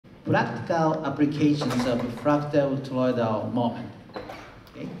practical applications of fractal toroidal moment.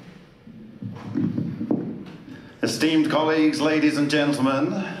 Okay. Esteemed colleagues, ladies and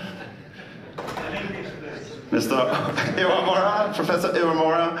gentlemen, Mr. Iwamura, Professor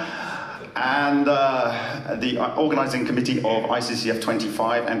Iwamura, and the organizing committee of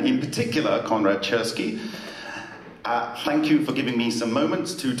ICCF25, and in particular, Konrad Czerski. Thank you for giving me some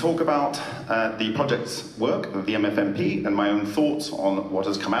moments to talk about the project's work of the MFMP and my own thoughts on what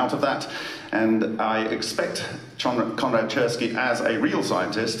has come out of that. And I expect Konrad Czerski, as a real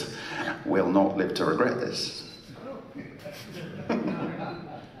scientist, will not live to regret this.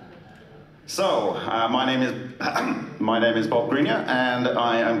 So, my name is Bob Greenyer, and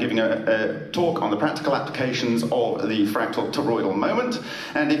I am giving a talk on the practical applications of the fractal toroidal moment.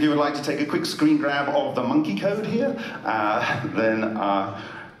 And if you would like to take a quick screen grab of the monkey code here, then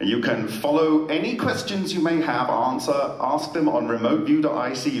you can follow any questions you may have, ask them on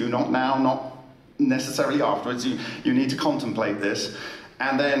remoteview.icu, not now, not necessarily afterwards. You need to contemplate this.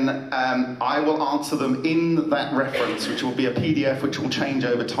 And then I will answer them in that reference, which will be a PDF which will change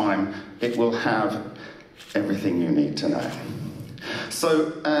over time. It will have everything you need to know.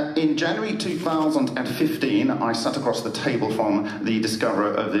 So in January 2015, I sat across the table from the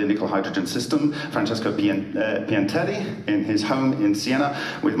discoverer of the nickel-hydrogen system, Francesco Piantelli, in his home in Siena,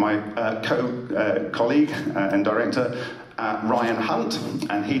 with my colleague and director, Ryan Hunt.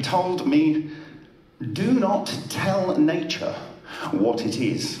 And he told me, do not tell nature what it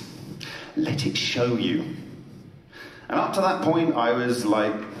is. Let it show you. And up to that point, I was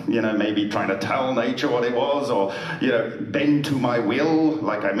like, maybe trying to tell nature what it was, or, bend to my will,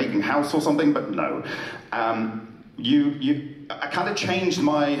 like I'm making house or something, but no. I kind of changed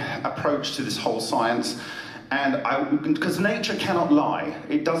my approach to this whole science, and because nature cannot lie.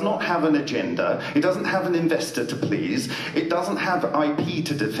 It does not have an agenda, it doesn't have an investor to please, it doesn't have IP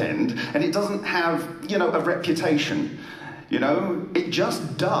to defend, and it doesn't have, a reputation. It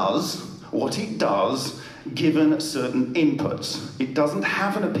just does what it does given certain inputs. It doesn't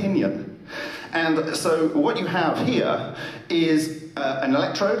have an opinion. And so what you have here is an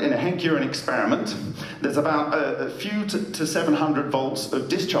electrode in a Henk-Urine experiment. There's about a few to 700 volts of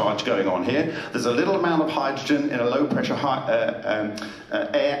discharge going on here. There's a little amount of hydrogen in a low pressure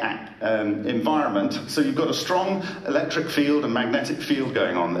air environment. So you've got a strong electric field and magnetic field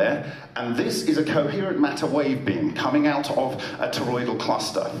going on there. And this is a coherent matter wave beam coming out of a toroidal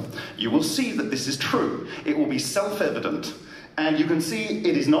cluster. You will see that this is true. It will be self-evident. And you can see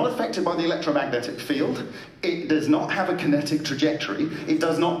it is not affected by the electromagnetic field. It does not have a kinetic trajectory. It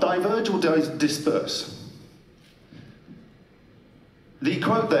does not diverge or disperse. The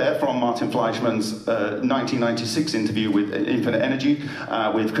quote there from Martin Fleischmann's 1996 interview with Infinite Energy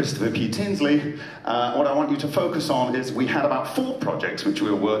with Christopher P. Tinsley, what I want you to focus on is we had about 4 projects which we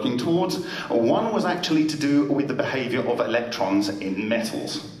were working towards. One was actually to do with the behavior of electrons in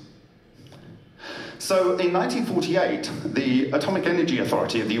metals. So in 1948, the Atomic Energy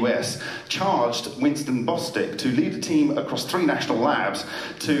Authority of the US charged Winston Bostick to lead a team across 3 national labs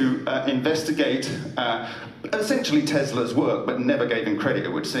to investigate essentially Tesla's work, but never gave him credit,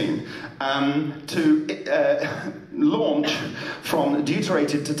 it would seem, to launch from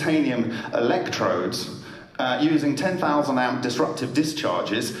deuterated titanium electrodes using 10,000 amp disruptive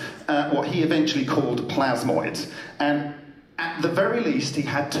discharges, what he eventually called plasmoids. And at the very least, he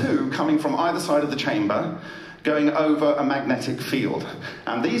had 2 coming from either side of the chamber, going over a magnetic field.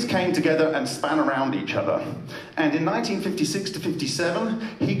 And these came together and span around each other. And in 1956 to 57,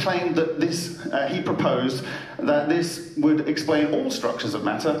 he claimed that he proposed that this would explain all structures of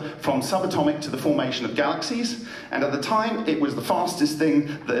matter, from subatomic to the formation of galaxies. And at the time, it was the fastest thing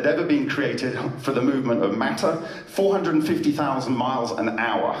that had ever been created for the movement of matter. 450,000 miles an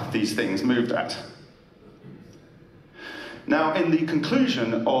hour, these things moved at. Now, in the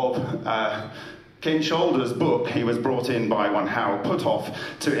conclusion of Ken Shoulder's book, he was brought in by one Howard Puthoff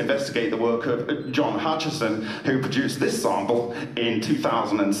to investigate the work of John Hutchison, who produced this sample in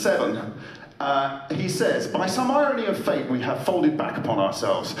 2007. He says, by some irony of fate, we have folded back upon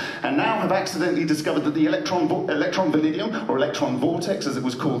ourselves and now have accidentally discovered that the electron validium, or electron vortex as it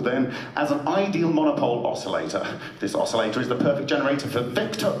was called then, as an ideal monopole oscillator. This oscillator is the perfect generator for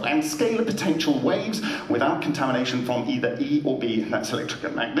vector and scalar potential waves without contamination from either E or B, that's electric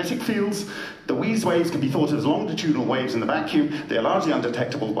and magnetic fields. These waves can be thought of as longitudinal waves in the vacuum. They are largely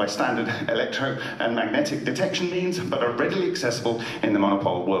undetectable by standard electro and magnetic detection means, but are readily accessible in the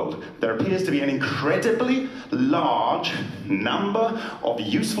monopole world. There appears to be an incredibly large number of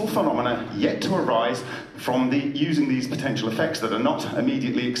useful phenomena yet to arise from using these potential effects that are not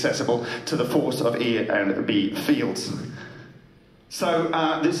immediately accessible to the force of E and B fields. So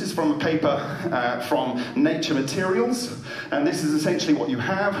this is from a paper from Nature Materials, and this is essentially what you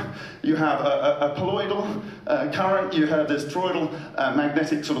have. You have a poloidal current, you have this toroidal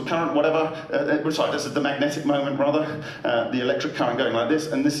magnetic sort of current, whatever. Sorry, this is the magnetic moment, rather. The electric current going like this,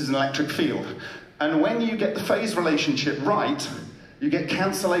 and this is an electric field. And when you get the phase relationship right, you get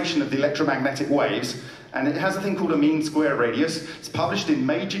cancellation of the electromagnetic waves, and it has a thing called a mean square radius. It's published in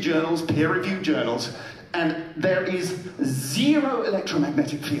major journals, peer-reviewed journals, and there is zero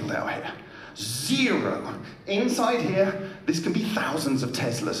electromagnetic field out here. Zero. Inside here, this can be thousands of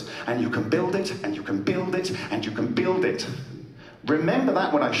Teslas, and you can build it, and you can build it, and you can build it. Remember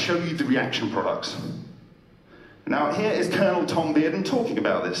that when I show you the reaction products. Now, here is Colonel Tom Bearden talking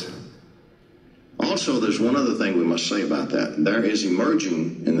about this. Also, there's one other thing we must say about that. There is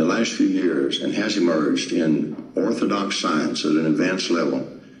emerging in the last few years, and has emerged in orthodox science at an advanced level,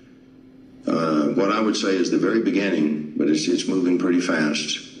 what I would say is the very beginning, but it's moving pretty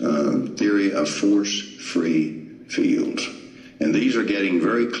fast, theory of force-free fields. And these are getting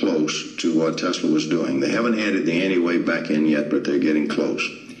very close to what Tesla was doing. They haven't added the anti-wave back in yet, but they're getting close.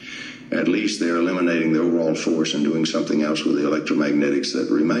 At least they're eliminating the overall force and doing something else with the electromagnetics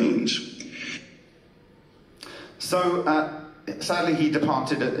that remains. So, sadly, he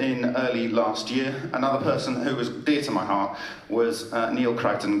departed in early last year. Another person who was dear to my heart was Neil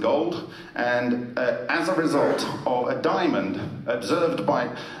Crichton Gold. And as a result of a diamond observed by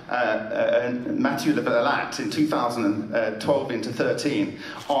Mathieu de Velat in 2012 into 13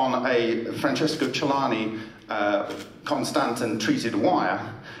 on a Francesco Celani Constantan treated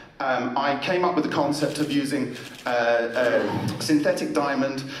wire, I came up with the concept of using synthetic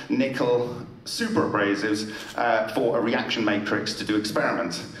diamond, nickel, super abrasives for a reaction matrix to do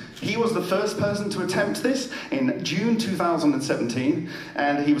experiments. He was the first person to attempt this in June 2017,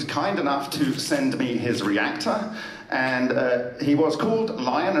 and he was kind enough to send me his reactor, and he was called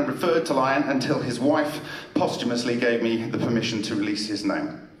Lion and referred to Lion until his wife posthumously gave me the permission to release his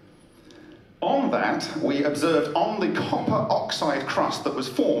name. On that, we observed on the copper oxide crust that was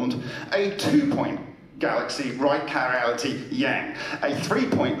formed a 2-point galaxy right chirality yang, a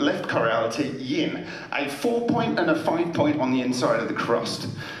 3-point left chirality yin, a 4-point and a 5-point on the inside of the crust.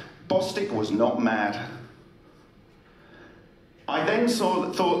 Bostic was not mad. I then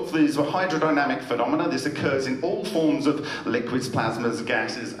thought these were hydrodynamic phenomena. This occurs in all forms of liquids, plasmas,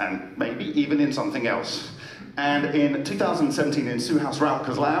 gases, and maybe even in something else. And in 2017 in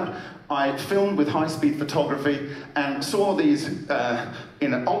Suhaus-Rauker's lab, I filmed with high-speed photography and saw these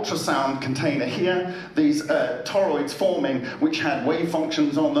in an ultrasound container here, these toroids forming which had wave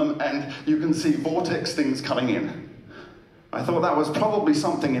functions on them, and you can see vortex things coming in. I thought that was probably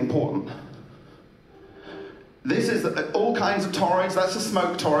something important. This is all kinds of toroids. That's a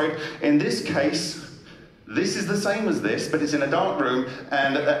smoke toroid. In this case, this is the same as this, but it's in a dark room,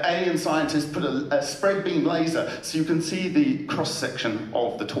 and alien scientists put a spread beam laser so you can see the cross-section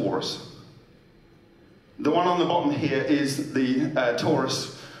of the torus. The one on the bottom here is the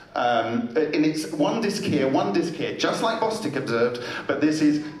torus, and it's one disk here, just like Bostic observed, but this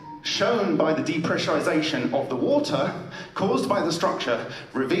is shown by the depressurization of the water caused by the structure,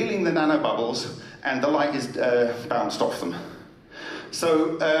 revealing the nanobubbles, and the light is bounced off them.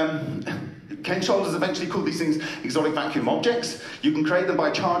 So, Ken Shoulders eventually called these things exotic vacuum objects. You can create them by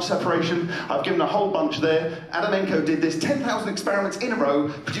charge separation. I've given a whole bunch there. Adamenko did this 10,000 experiments in a row,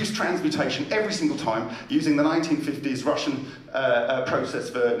 produced transmutation every single time using the 1950s Russian process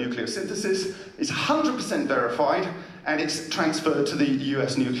for nucleosynthesis. It's 100% verified, and it's transferred to the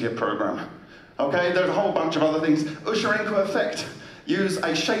US nuclear program. Okay, there's a whole bunch of other things. Usharenko effect. Use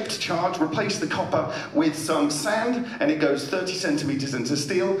a shaped charge, replace the copper with some sand, and it goes 30 centimeters into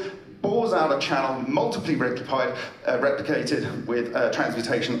steel, bores out a channel multiply replicated with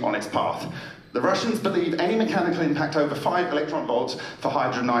transmutation on its path. The Russians believe any mechanical impact over 5 electron volts for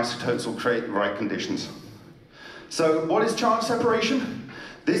hydrogen isotopes will create the right conditions. So what is charge separation?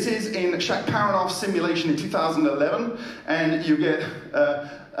 This is in Shakhparanov simulation in 2011, and you get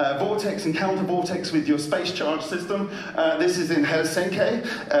vortex and counter-vortex with your space charge system. This is in Helsinki,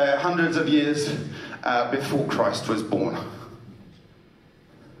 hundreds of years before Christ was born.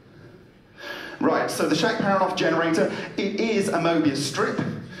 Right, so the Shakhparanov generator, it is a Mobius strip,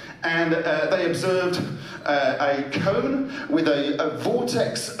 and they observed a cone with a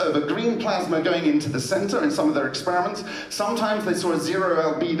vortex of a green plasma going into the center in some of their experiments. Sometimes they saw a zero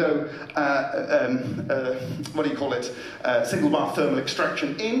albedo, single bar thermal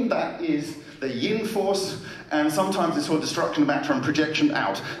extraction in, that is the yin force, and sometimes they saw destruction of matter and projection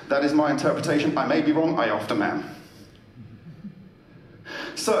out. That is my interpretation. I may be wrong, I often am.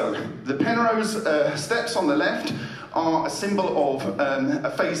 So, the Penrose steps on the left are a symbol of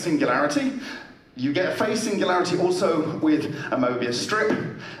a phase singularity. You get a phase singularity also with a Mobius strip,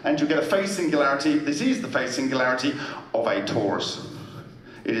 and you get a phase singularity, this is the phase singularity of a torus.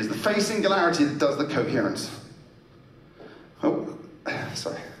 It is the phase singularity that does the coherence. Oh,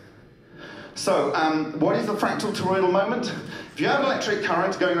 sorry. So, what is the fractal toroidal moment? If you have electric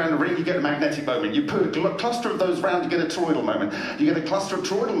current going around a ring, you get a magnetic moment. You put a cluster of those around, you get a toroidal moment. You get a cluster of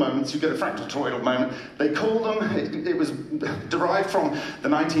toroidal moments, you get a fractal toroidal moment. They call them, it was derived from the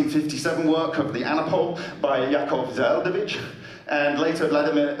 1957 work of the Anapole by Yakov Zeldovich, and later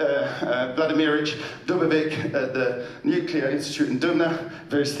Vladimirich Dubovik at the Nuclear Institute in Dubna,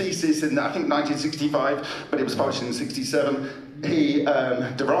 for his thesis in, I think, 1965, but it was published in 67. He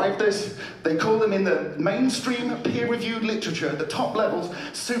derived this. They call them in the mainstream peer-reviewed literature at the top levels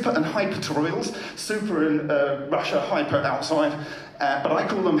super and hypertoroidals. Super in Russia, hyper outside. But I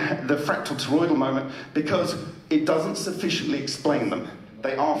call them the fractal toroidal moment because it doesn't sufficiently explain them.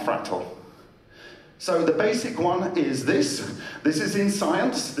 They are fractal. So the basic one is this. This is in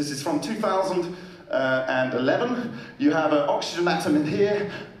Science. This is from 2011. You have an oxygen atom in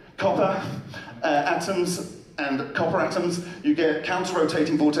here, copper atoms, and copper atoms, you get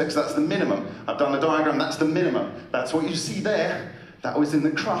counter-rotating vortex, that's the minimum. I've done a diagram, that's the minimum. That's what you see there. That was in the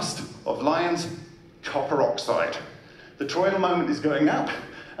crust of Lyon's copper oxide. The toroidal moment is going up,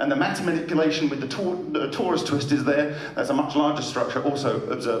 and the matter manipulation with the torus twist is there. That's a much larger structure, also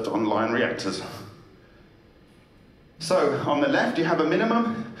observed on Lyon reactors. So, on the left, you have a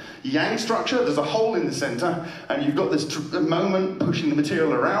minimum Yang structure. There's a hole in the center, and you've got this moment pushing the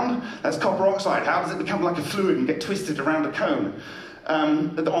material around. That's copper oxide. How does it become like a fluid and get twisted around a cone?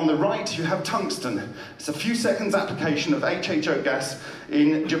 On the right, you have tungsten. It's a few seconds application of HHO gas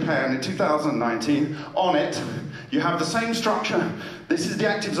in Japan in 2019. On it, you have the same structure. This is the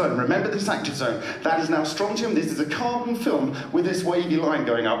active zone. Remember this active zone. That is now strontium. This is a carbon film with this wavy line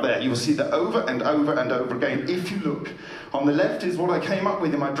going up there. You will see that over and over and over again if you look. On the left is what I came up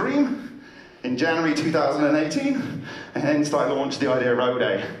with in my dream in January 2018, and hence I launched the idea of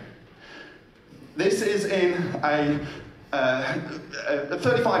O-Day. This is in a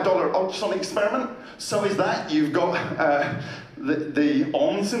 $35 ultrasonic experiment. So is that. You've got the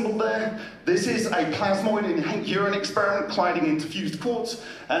on symbol there. This is a plasmoid in Hank urine experiment colliding into fused quartz.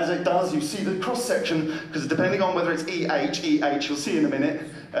 As it does, you see the cross-section, because depending on whether it's EH, you'll see in a minute,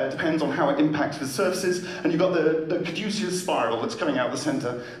 depends on how it impacts the surfaces. And you've got the caduceus spiral that's coming out the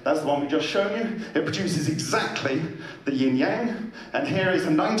center. That's the one we just shown you. It produces exactly the yin-yang. And here is a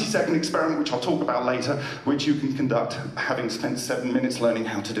 90-second experiment, which I'll talk about later, which you can conduct having spent 7 minutes learning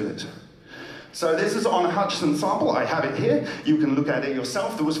how to do it. So this is on a Hutchison sample. I have it here. You can look at it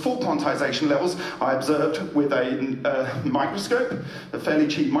yourself. There was 4 quantization levels I observed with a microscope, a fairly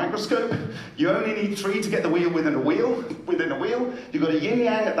cheap microscope. You only need 3 to get the wheel within a wheel. Within a wheel, you've got a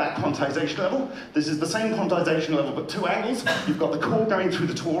yin-yang at that quantization level. This is the same quantization level, but 2 angles. You've got the core going through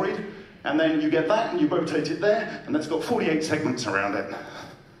the toroid, and then you get that, and you rotate it there, and that's got 48 segments around it.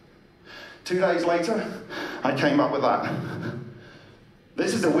 2 days later, I came up with that.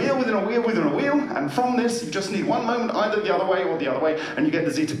 This is a wheel within a wheel within a wheel, and from this you just need one moment either the other way or the other way, and you get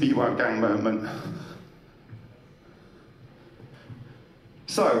the zeta B1 gang moment.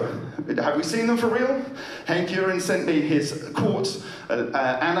 So, have we seen them for real? Hank Uren sent me his quartz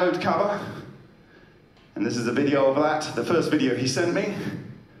anode cover, and this is a video of that, the first video he sent me.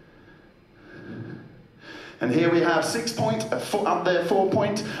 And here we have 6-point, up there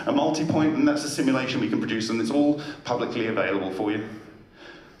 4-point, a multi-point, and that's a simulation we can produce, and it's all publicly available for you.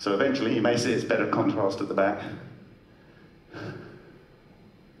 So eventually you may see it's better contrast at the back.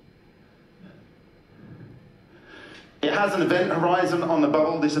 It has an event horizon on the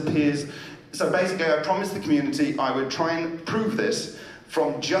bubble. This appears. So basically I promised the community I would try and prove this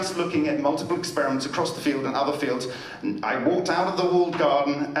from just looking at multiple experiments across the field and other fields. I walked out of the walled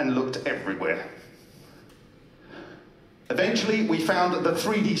garden and looked everywhere. Eventually we found the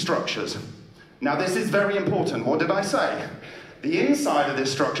 3D structures. Now this is very important. What did I say? The inside of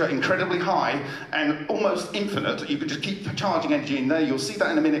this structure, incredibly high and almost infinite. You could just keep charging energy in there. You'll see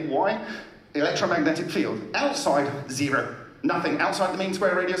that in a minute. Why? Electromagnetic field. Outside, 0. Nothing. Outside the mean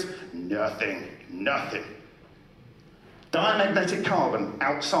square radius, nothing. Nothing. Diamagnetic carbon,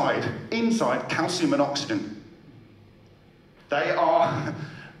 outside. Inside, calcium and oxygen. They are...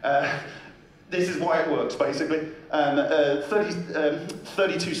 this is why it works, basically.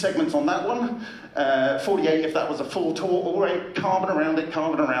 32 segments on that one. 48 if that was a full tor, or a carbon around it,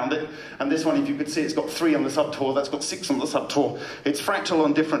 and this one, if you could see, it's got 3 on the subtor, that's got 6 on the subtor. It's fractal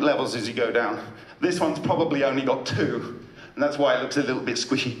on different levels as you go down. This one's probably only got 2, and that's why it looks a little bit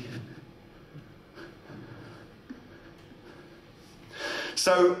squishy.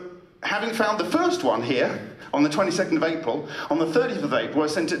 So, having found the first one here, on the 22nd of April, on the 30th of April, I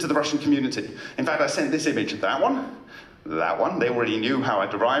sent it to the Russian community. In fact, I sent this image, that one, they already knew how I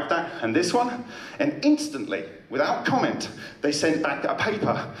derived that, and this one, and instantly, without comment, they sent back a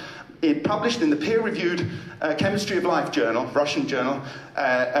paper published in the peer-reviewed Chemistry of Life journal, Russian journal,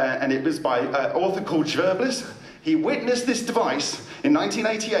 and it was by an author called Zverblis. He witnessed this device in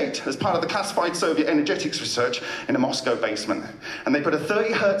 1988 as part of the classified Soviet energetics research in a Moscow basement. And they put a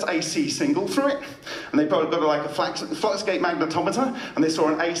 30 hertz AC single through it, and they got like a fluxgate magnetometer, and they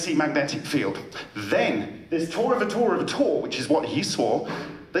saw an AC magnetic field. Then, this Tor of a Tor of a Tor, which is what he saw,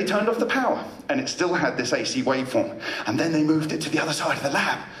 they turned off the power, and it still had this AC waveform. And then they moved it to the other side of the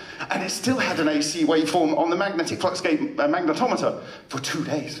lab, and it still had an AC waveform on the magnetic fluxgate magnetometer for 2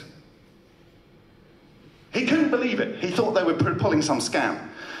 days. He couldn't believe it. He thought they were pulling some scam.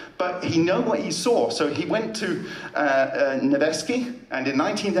 But he knew what he saw, so he went to Nevsky, and in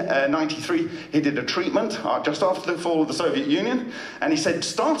 1993 he did a treatment just after the fall of the Soviet Union, and he said,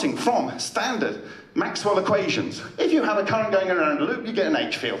 starting from standard Maxwell equations, if you have a current going around a loop, you get an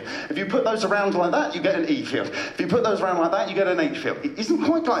H field. If you put those around like that, you get an E field. If you put those around like that, you get an H field. It isn't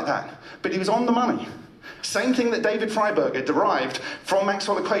quite like that, but he was on the money. Same thing that David Freiberger derived from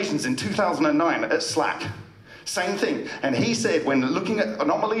Maxwell equations in 2009 at SLAC. Same thing. And he said when looking at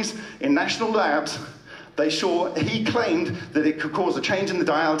anomalies in national labs, he claimed that it could cause a change in the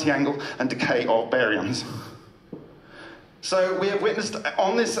diality angle and decay of baryons. So we have witnessed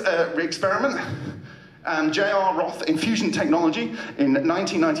on this experiment, J.R. Roth in fusion technology in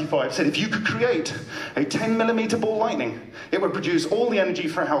 1995 said if you could create a 10 millimeter ball lightning, it would produce all the energy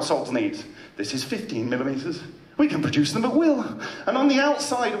for a household's needs. This is 15 millimeters. We can produce them at will. And on the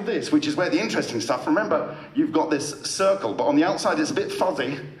outside of this, which is where the interesting stuff, remember, you've got this circle, but on the outside it's a bit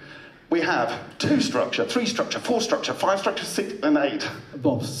fuzzy. We have 2 structure, 3 structure, 4 structure, 5 structure, 6 and 8.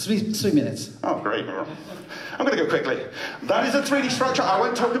 Bob, 3 minutes. Oh, great. I'm going to go quickly. That is a 3D structure. I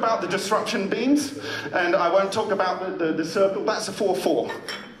won't talk about the disruption beams, and I won't talk about the circle. That's a 4-4.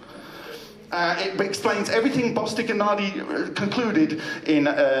 It explains everything Bostic and Nardi concluded in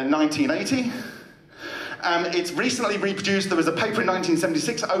 1980. It's recently reproduced. There was a paper in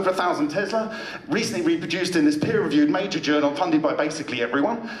 1976, over 1,000 Tesla, recently reproduced in this peer-reviewed major journal funded by basically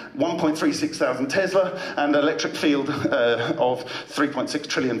everyone, 1.36 thousand Tesla, and an electric field of 3.6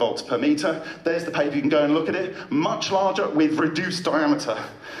 trillion volts per meter. There's the paper, you can go and look at it. Much larger with reduced diameter.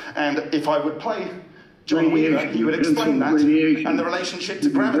 And if I would play John Wheeler, he would explain that, and the relationship to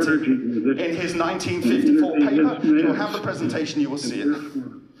gravity in his 1954 paper. You'll have the presentation, you will see it.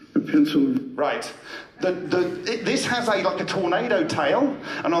 Right. This has like a tornado tail,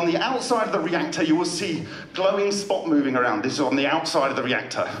 and on the outside of the reactor you will see glowing spot moving around. This is on the outside of the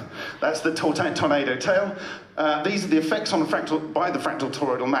reactor. That's the tornado tail. These are the effects on the by the fractal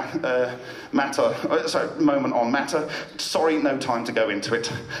toroidal moment on matter. Sorry, no time to go into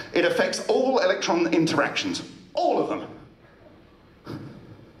it. It affects all electron interactions, all of them.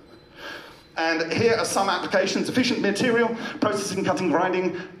 And here are some applications: efficient material, processing, cutting,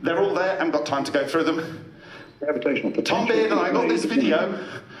 grinding. They're all there. I haven't got time to go through them. Tom Beard and I got this video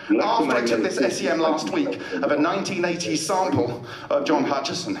after I took this SEM last week of a 1980s sample of John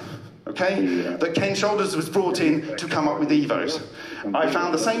Hutchison, okay, that Ken Shoulders was brought in to come up with EVOs. I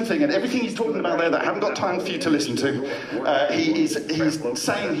found the same thing, and everything he's talking about there that I haven't got time for you to listen to, he's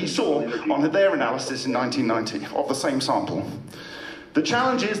saying he saw on their analysis in 1990 of the same sample. The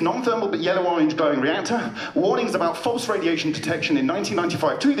challenge is non-thermal but yellow-orange glowing reactor, warnings about false radiation detection in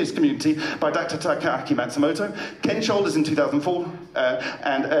 1995 to this community by Dr. Takaaki Matsumoto, Ken Shoulders in 2004,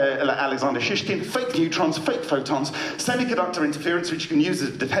 and Alexander Shishkin, fake neutrons, fake photons, semiconductor interference, which you can use as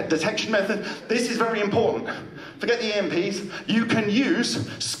a detection method. This is very important. Forget the EMPs. You can use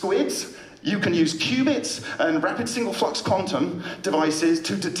squids, you can use qubits and rapid single flux quantum devices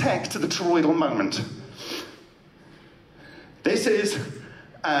to detect the toroidal moment. This is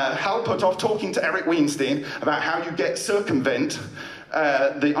Hal Puthoff talking to Eric Weinstein about how you circumvent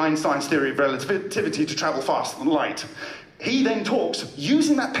the Einstein's theory of relativity to travel faster than light. He then talks,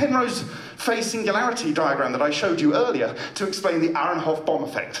 using that Penrose phase singularity diagram that I showed you earlier, to explain the Aharonov bomb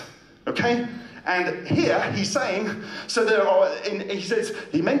effect, okay? And here he's saying, so there are,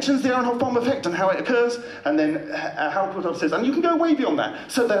 he mentions the Aharonov bomb effect and how it occurs, and then Hal Puthoff says, and you can go way beyond that.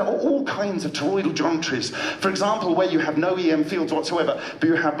 So there are all kinds of toroidal geometries. For example, where you have no EM fields whatsoever, but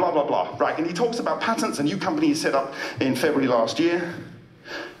you have blah, blah, blah. Right, and he talks about patents. A new company he set up in February last year.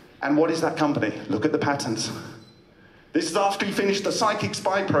 And what is that company? Look at the patents. This is after you finish the psychic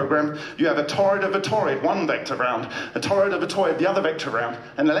spy program. You have a toroid of a toroid, one vector round, a toroid of a toroid, the other vector round,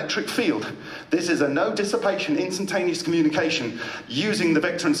 an electric field. This is a no dissipation, instantaneous communication using the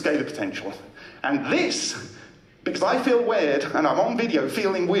vector and scalar potential. And this, because I feel weird, and I'm on video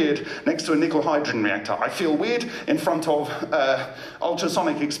feeling weird next to a nickel hydrogen reactor. I feel weird in front of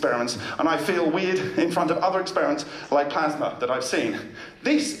ultrasonic experiments, and I feel weird in front of other experiments like plasma that I've seen.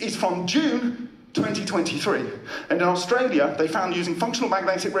 This is from June 2023. And in Australia, they found using functional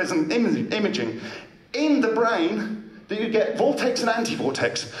magnetic resonance imaging in the brain that you get vortex and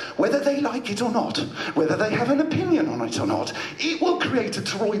anti-vortex, whether they like it or not, whether they have an opinion on it or not, it will create a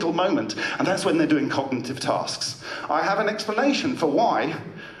toroidal moment, and that's when they're doing cognitive tasks. I have an explanation for why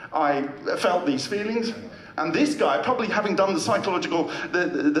I felt these feelings, and this guy, probably having done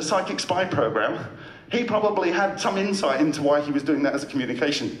the psychic spy program, he probably had some insight into why he was doing that as a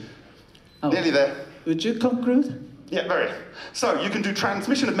communication. Oh. Nearly there. Would you conclude? Yeah, very. So you can do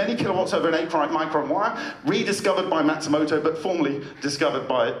transmission of many kilowatts over an 8-micron wire, rediscovered by Matsumoto, but formerly discovered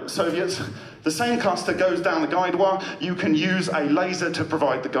by Soviets. The same cluster goes down the guide wire. You can use a laser to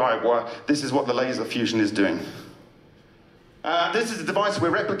provide the guide wire. This is what the laser fusion is doing. This is a device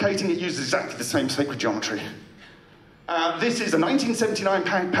we're replicating. It uses exactly the same sacred geometry. This is a 1979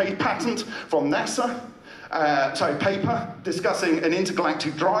 patent from NASA. Paper discussing an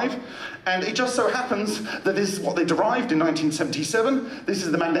intergalactic drive, and it just so happens that this is what they derived in 1977. This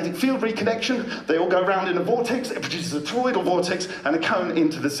is the magnetic field reconnection. They all go around in a vortex. It produces a toroidal vortex and a cone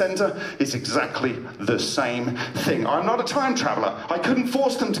into the center. It's exactly the same thing. I'm not a time traveler. I couldn't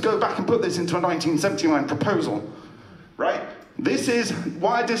force them to go back and put this into a 1979 proposal, right? This is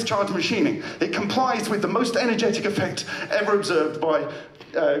wire discharge machining. It complies with the most energetic effect ever observed by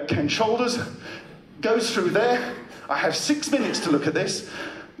Ken Shoulders. Goes through there. I have 6 minutes to look at this.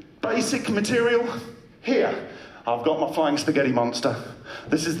 Basic material. Here, I've got my flying spaghetti monster.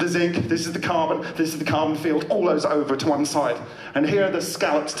 This is the zinc, this is the carbon, this is the carbon field, all those over to one side. And here are the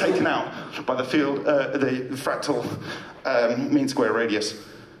scallops taken out by the field, the fractal mean square radius.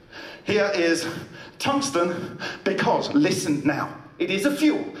 Here is tungsten, because, listen now, it is a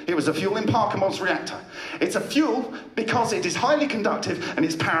fuel. It was a fuel in Parker-Moss reactor. It's a fuel because it is highly conductive and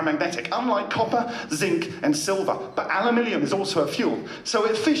it's paramagnetic, unlike copper, zinc, and silver. But aluminium is also a fuel. So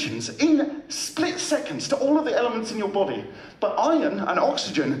it fissions in split seconds to all of the elements in your body. But iron and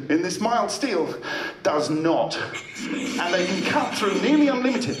oxygen in this mild steel does not. And they can cut through nearly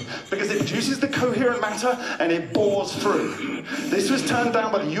unlimited because it produces the coherent matter and it bores through. This was turned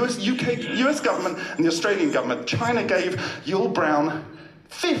down by the US government and the Australian government. China gave Yul Brown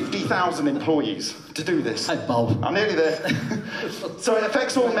 50,000 employees to do this. Hi, Bob. I'm nearly there. So it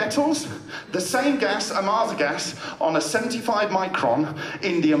affects all metals. The same gas, Amasa gas, on a 75 micron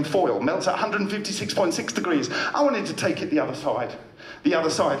indium foil melts at 156.6 degrees. I wanted to take it the other side. The other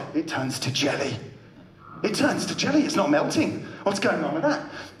side, it turns to jelly. It turns to jelly, it's not melting. What's going on with that?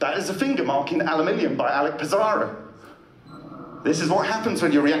 That is a finger mark in aluminium by Alec Pizarro. This is what happens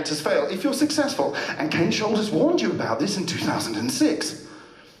when your reactors fail if you're successful. And Ken Shoulders warned you about this in 2006.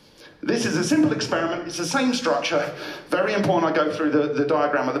 This is a simple experiment. It's the same structure. Very important I go through the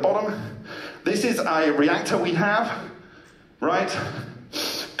diagram at the bottom. This is a reactor we have, right?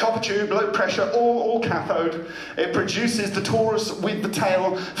 Copper tube, low pressure, all cathode. It produces the torus with the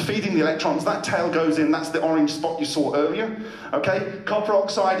tail feeding the electrons. That tail goes in, that's the orange spot you saw earlier. Okay, copper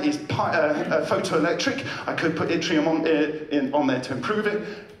oxide is photoelectric. I could put yttrium on there to improve it.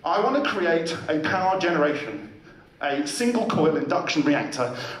 I want to create a power generation, a single coil induction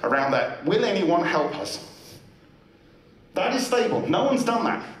reactor around that. Will anyone help us? That is stable. No one's done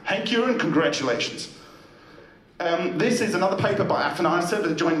that. Hank Uren, congratulations. This is another paper by Afanasyev at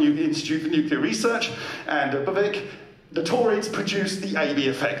the Joint Institute for Nuclear Research and Bavik. The toroids produce the AB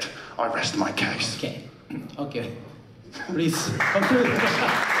effect. I rest my case. Okay. Okay. Please conclude. About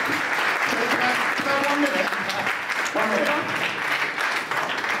 1 minute. 1 minute.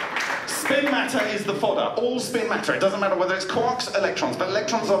 Spin matter is the fodder. All spin matter. It doesn't matter whether it's quarks, electrons, but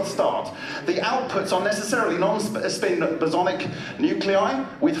electrons are the start. The outputs are necessarily non-spin bosonic nuclei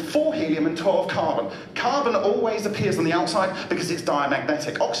with 4 helium and 12 carbon. Carbon always appears on the outside because it's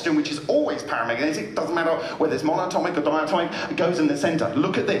diamagnetic. Oxygen, which is always paramagnetic, doesn't matter whether it's monatomic or diatomic, it goes in the center.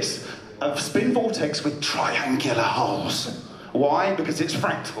 Look at this. A spin vortex with triangular holes. Why? Because it's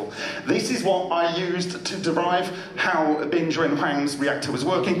fractal. This is what I used to derive how Binger and Huang's reactor was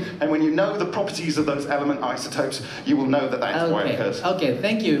working, and when you know the properties of those element isotopes, you will know that that's why it occurs. Okay,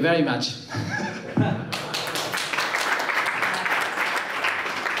 thank you very much.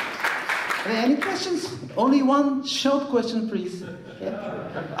 Any questions? Only one short question, please.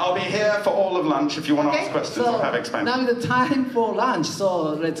 Yeah. I'll be here for all of lunch if you want to ask questions or have expansion. Now is the time for lunch,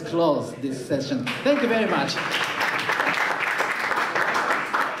 so let's close this session. Thank you very much.